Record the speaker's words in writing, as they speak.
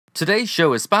Today's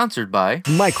show is sponsored by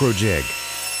Micro Jig.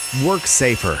 Work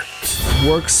safer.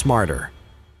 Work smarter.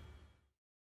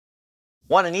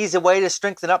 Want an easy way to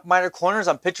strengthen up miter corners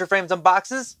on picture frames and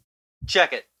boxes?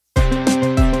 Check it.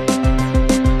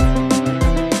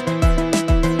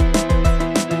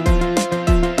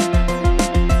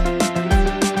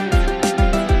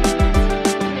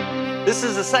 This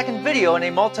is the second video in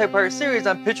a multi-part series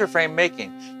on picture frame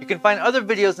making. You can find other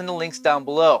videos in the links down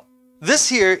below. This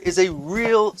here is a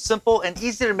real simple and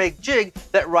easy to make jig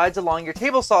that rides along your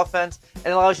table saw fence and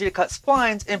allows you to cut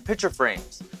splines in picture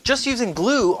frames. Just using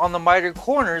glue on the mitered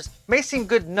corners may seem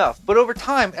good enough, but over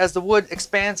time, as the wood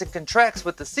expands and contracts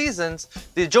with the seasons,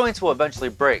 the joints will eventually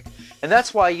break, and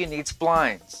that's why you need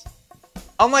splines.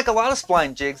 Unlike a lot of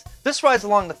spline jigs, this rides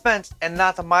along the fence and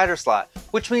not the miter slot,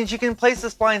 which means you can place the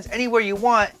splines anywhere you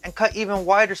want and cut even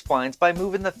wider splines by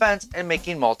moving the fence and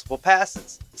making multiple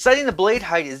passes. Setting the blade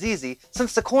height is easy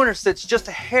since the corner sits just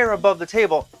a hair above the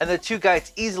table and the two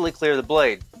guides easily clear the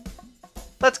blade.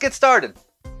 Let's get started.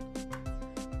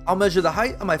 I'll measure the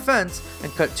height of my fence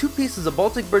and cut 2 pieces of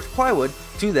Baltic birch plywood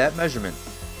to that measurement.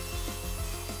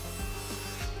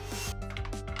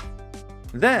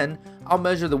 Then, I'll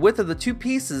measure the width of the 2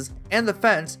 pieces and the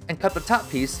fence and cut the top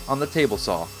piece on the table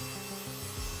saw.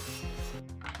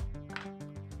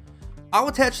 I'll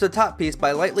attach the top piece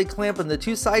by lightly clamping the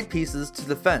 2 side pieces to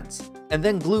the fence, and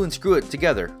then glue and screw it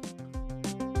together.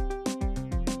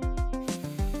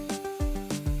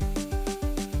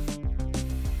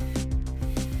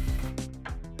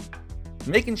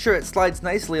 Making sure it slides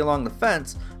nicely along the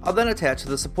fence, I'll then attach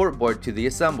the support board to the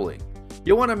assembly.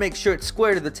 You'll want to make sure it's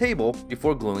square to the table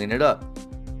before gluing it up.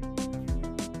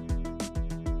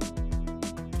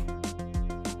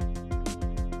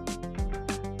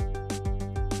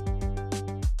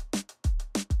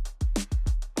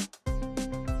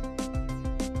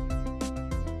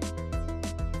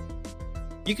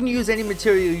 You can use any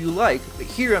material you like, but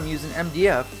here I'm using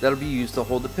MDF that'll be used to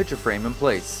hold the picture frame in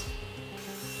place.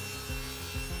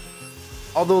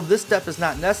 Although this step is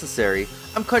not necessary,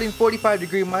 I'm cutting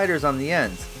 45-degree miters on the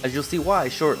ends, as you'll see why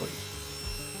shortly.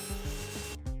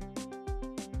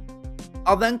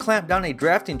 I'll then clamp down a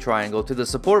drafting triangle to the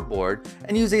support board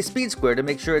and use a speed square to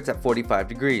make sure it's at 45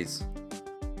 degrees.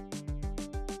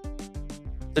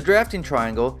 The drafting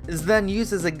triangle is then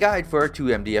used as a guide for our 2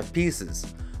 MDF pieces.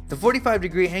 The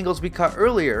 45-degree angles we cut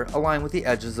earlier align with the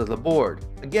edges of the board.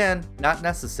 Again, not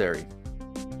necessary.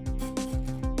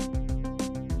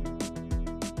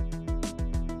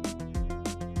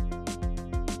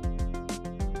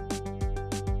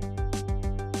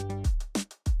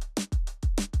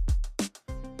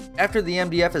 After the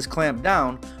MDF is clamped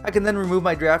down, I can then remove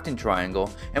my drafting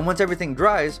triangle, and once everything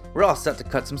dries, we're all set to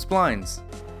cut some splines.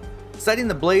 Setting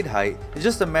the blade height is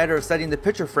just a matter of setting the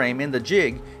picture frame in the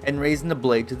jig and raising the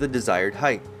blade to the desired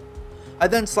height. I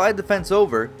then slide the fence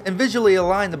over and visually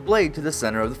align the blade to the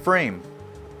center of the frame.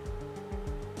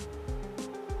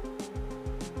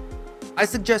 I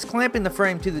suggest clamping the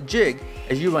frame to the jig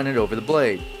as you run it over the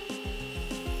blade.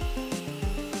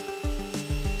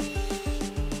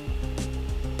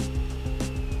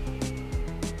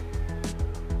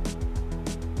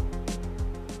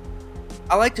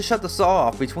 I like to shut the saw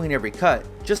off between every cut,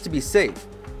 just to be safe,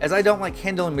 as I don't like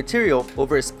handling material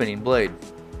over a spinning blade.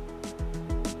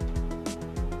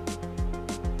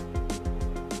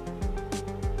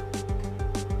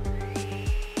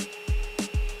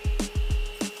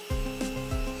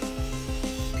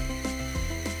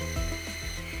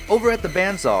 Over at the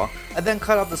bandsaw, I then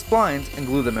cut out the splines and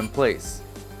glue them in place.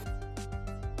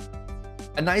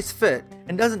 A nice fit,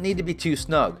 and doesn't need to be too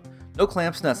snug. No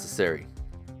clamps necessary.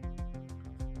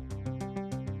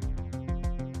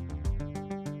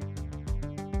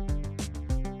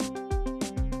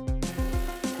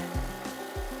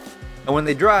 And when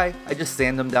they dry, I just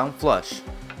sand them down flush.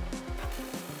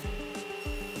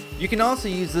 You can also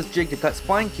use this jig to cut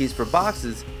spline keys for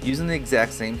boxes using the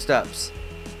exact same steps.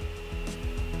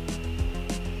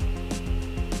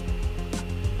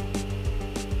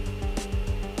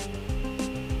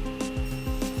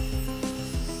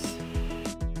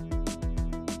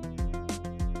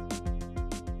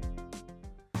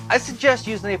 I suggest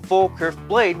using a full curved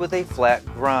blade with a flat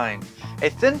grind. A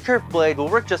thin curved blade will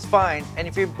work just fine, and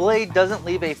if your blade doesn't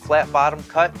leave a flat bottom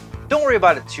cut, don't worry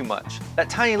about it too much. That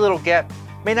tiny little gap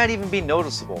may not even be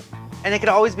noticeable, and it can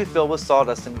always be filled with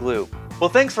sawdust and glue.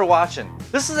 Well, thanks for watching.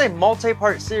 This is a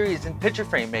multi-part series in picture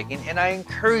frame making, and I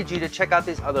encourage you to check out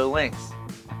these other links.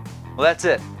 Well, that's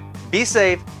it. Be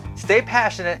safe, stay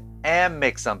passionate, and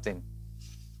make something.